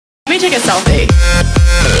take a selfie.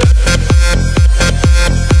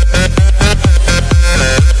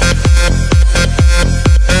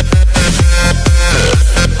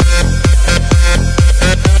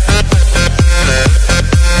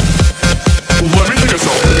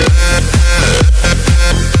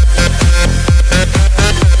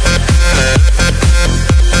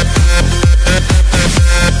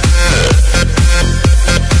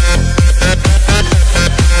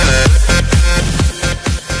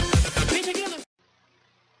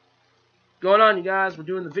 Going on, you guys, we're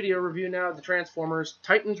doing the video review now of the Transformers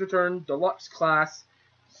Titans Return Deluxe Class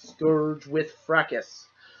Scourge with Fracas.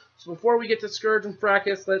 So before we get to Scourge and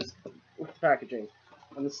Fracas, let's look at the packaging.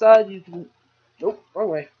 On the side, you can... Nope, wrong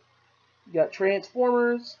way. You got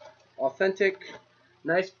Transformers, authentic,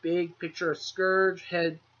 nice big picture of Scourge,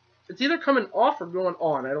 head. It's either coming off or going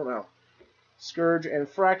on, I don't know. Scourge and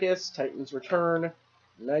Fracas, Titans Return.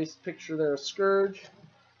 Nice picture there of Scourge.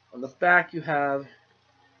 On the back, you have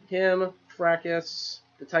him, Fracas,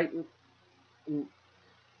 the Titan,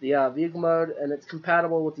 the vehicle mode, and it's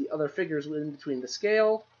compatible with the other figures in between the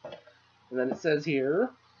scale. And then it says here,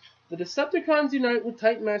 the Decepticons unite with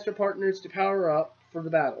Titan Master partners to power up for the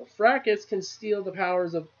battle. Fracas can steal the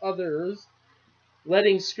powers of others,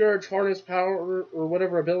 letting Scourge harness power or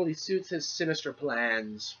whatever ability suits his sinister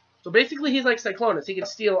plans. So basically he's like Cyclonus, he can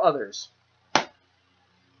steal others.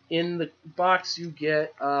 In the box you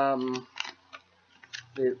get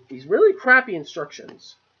these really crappy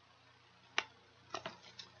instructions.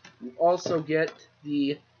 You also get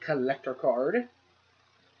the collector card.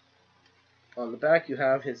 On the back you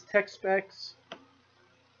have his tech specs.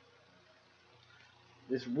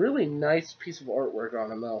 This really nice piece of artwork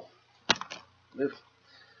on him though.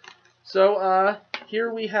 So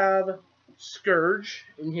here we have Scourge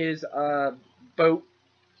in his boat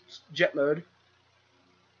jet mode.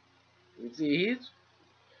 You can see he's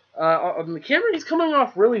on the camera, he's coming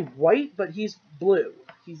off really white, but he's blue.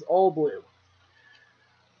 He's all blue.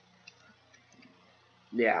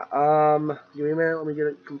 Yeah, give me a minute, let me get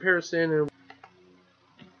a comparison.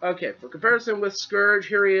 Okay, for comparison with Scourge,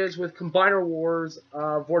 here he is with Combiner Wars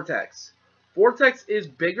Vortex. Vortex is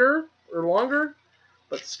bigger, or longer,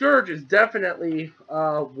 but Scourge is definitely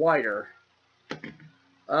wider.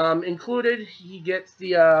 Included, he gets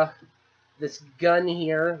the this gun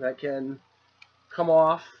here that can come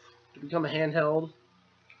off to become a handheld.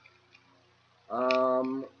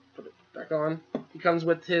 Put it back on. He comes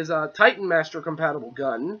with his Titan Master compatible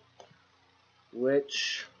gun,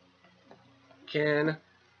 which can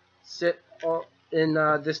sit in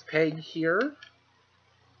this peg here.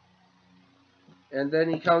 And then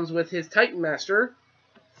he comes with his Titan Master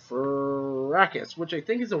Fracas, which I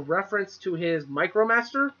think is a reference to his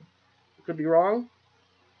Micromaster. Could be wrong.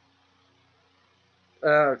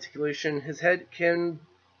 Articulation. His head can.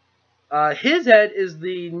 His head is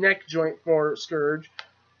the neck joint for Scourge.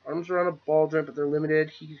 Arms are on a ball joint, but they're limited.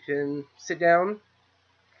 He can sit down.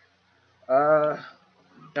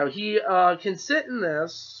 Now he can sit in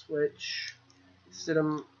this, which get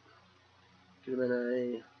him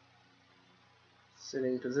in a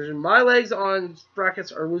sitting position. My legs on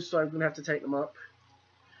brackets are loose, so I'm gonna have to tighten them up.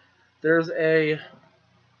 There's a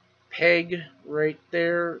peg right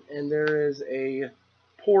there, and there is a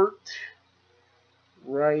port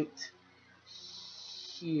right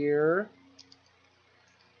here.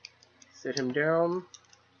 Sit him down.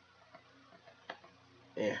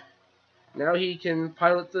 Yeah. Now he can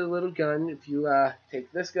pilot the little gun. If you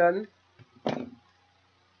take this gun, put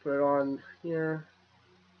it on here,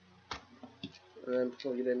 and then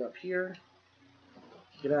plug it in up here.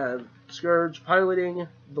 You can have Scourge piloting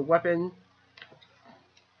the weapon,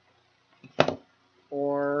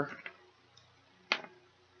 or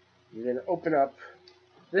you're going to open up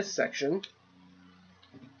this section,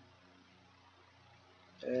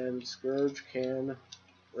 and Scourge can,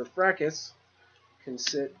 or Fracas, can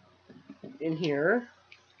sit in here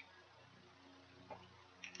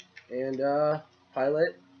and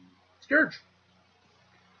pilot Scourge.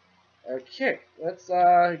 Okay, let's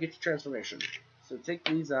get to transformation. So take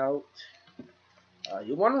these out.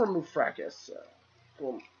 You want to remove Fracas.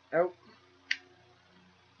 Pull them out.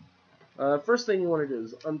 First thing you want to do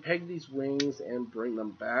is unpeg these wings and bring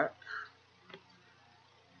them back.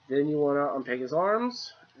 Then you want to unpeg his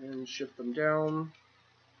arms and shift them down.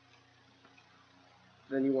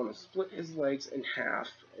 Then you want to split his legs in half,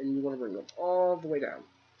 and you want to bring them all the way down.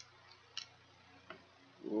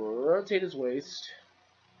 Rotate his waist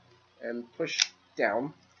and push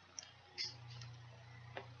down.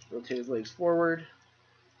 Rotate his legs forward.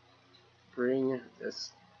 Bring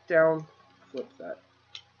this down. Flip that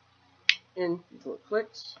in until it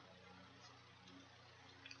clicks.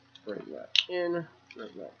 Bring that in, bring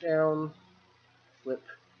that down, flip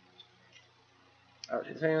out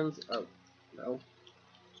his hands. Oh, no.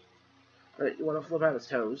 Alright, you want to flip out his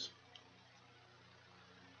toes.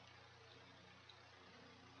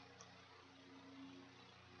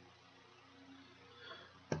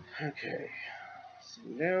 Okay, sit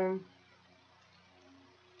him down.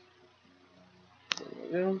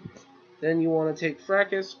 Then you want to take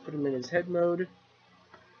Fracus, put him in his head mode,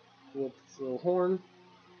 pull up this little horn,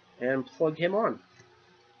 and plug him on.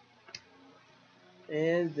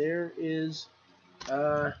 And there is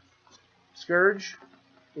Scourge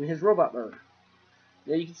in his robot mode.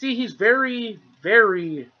 Now you can see he's very,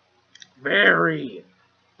 very, very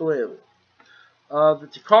blue. The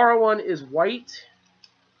Takara one is white.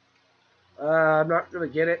 I'm not going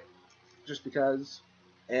to get it, just because,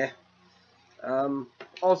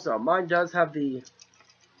 also, mine does have the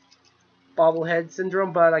bobblehead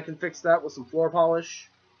syndrome, but I can fix that with some floor polish.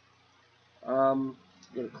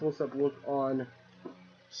 Get a close-up look on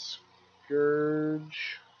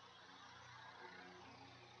Scourge.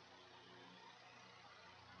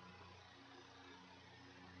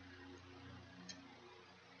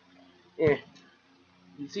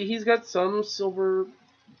 You see he's got some silver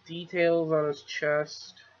details on his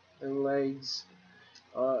chest and legs.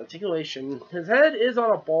 Articulation. His head is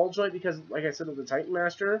on a ball joint because, like I said, of the Titan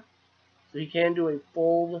Master. So he can do a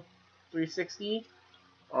full 360.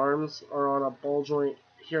 Arms are on a ball joint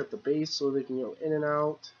here at the base so they can go in and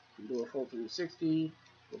out. You can do a full 360.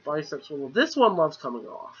 The biceps swivel. This one loves coming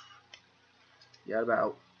off. Yeah,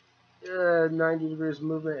 about 90 degrees of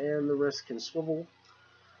movement, and the wrist can swivel.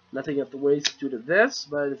 Nothing at the waist due to this,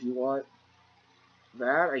 but if you want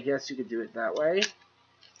that, I guess you could do it that way.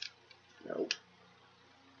 Nope.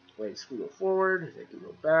 Legs can go forward, they can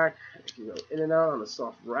go back, they can go in and out on a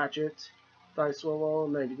soft ratchet. Thigh swivel,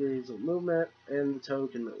 90 degrees of movement, and the toe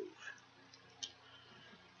can move.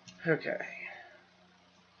 Okay.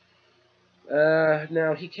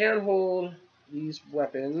 Now he can hold these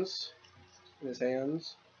weapons in his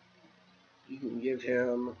hands. You can give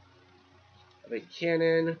him a big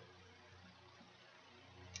cannon.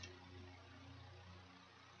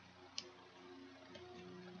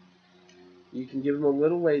 You can give him a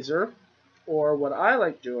little laser, or what I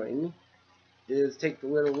like doing is take the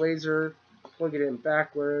little laser, plug it in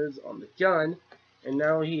backwards on the gun, and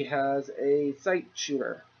now he has a sight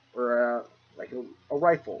shooter, or like a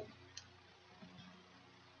rifle.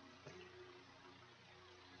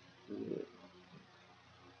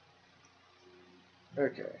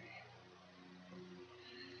 Okay.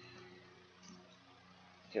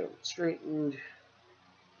 Get him straightened.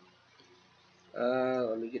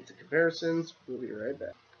 Let me get to comparisons. We'll be right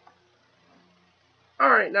back.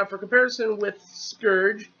 Alright, now for comparison with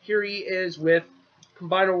Scourge, here he is with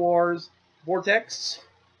Combiner Wars Vortex.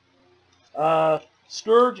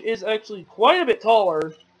 Scourge is actually quite a bit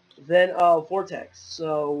taller than Vortex.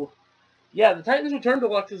 So, yeah, the Titans Return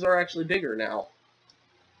Deluxes are actually bigger now.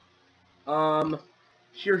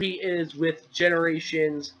 Here he is with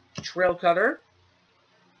Generations Trail Cutter.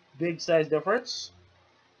 Big size difference.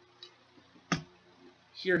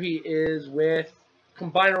 Here he is with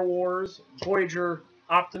Combiner Wars Voyager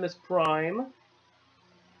Optimus Prime.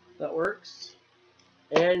 That works.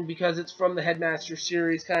 And because it's from the Headmaster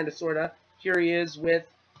series, kind of, sort of, here he is with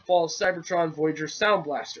Fall of Cybertron Voyager Sound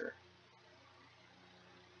Blaster.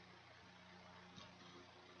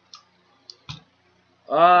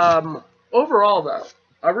 Overall, though,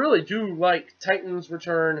 I really do like Titans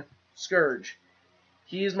Return Scourge.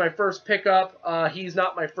 He's my first pickup. He's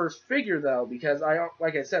not my first figure, though, because,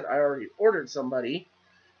 like I said, I already ordered somebody,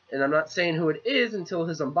 and I'm not saying who it is until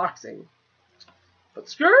his unboxing. But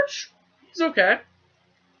Scourge, he's okay.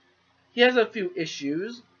 He has a few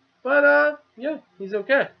issues, but, yeah, he's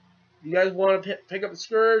okay. If you guys want to pick up a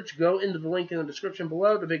Scourge, go into the link in the description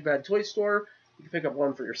below, the Big Bad Toy Store. You can pick up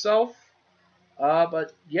one for yourself.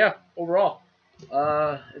 But, yeah, overall.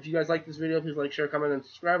 If you guys like this video, please like, share, comment, and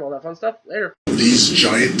subscribe. All that fun stuff. Later. These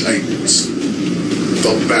giant titans.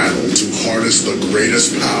 The battle to harness the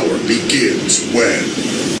greatest power begins when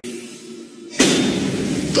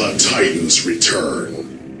the Titans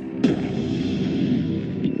return.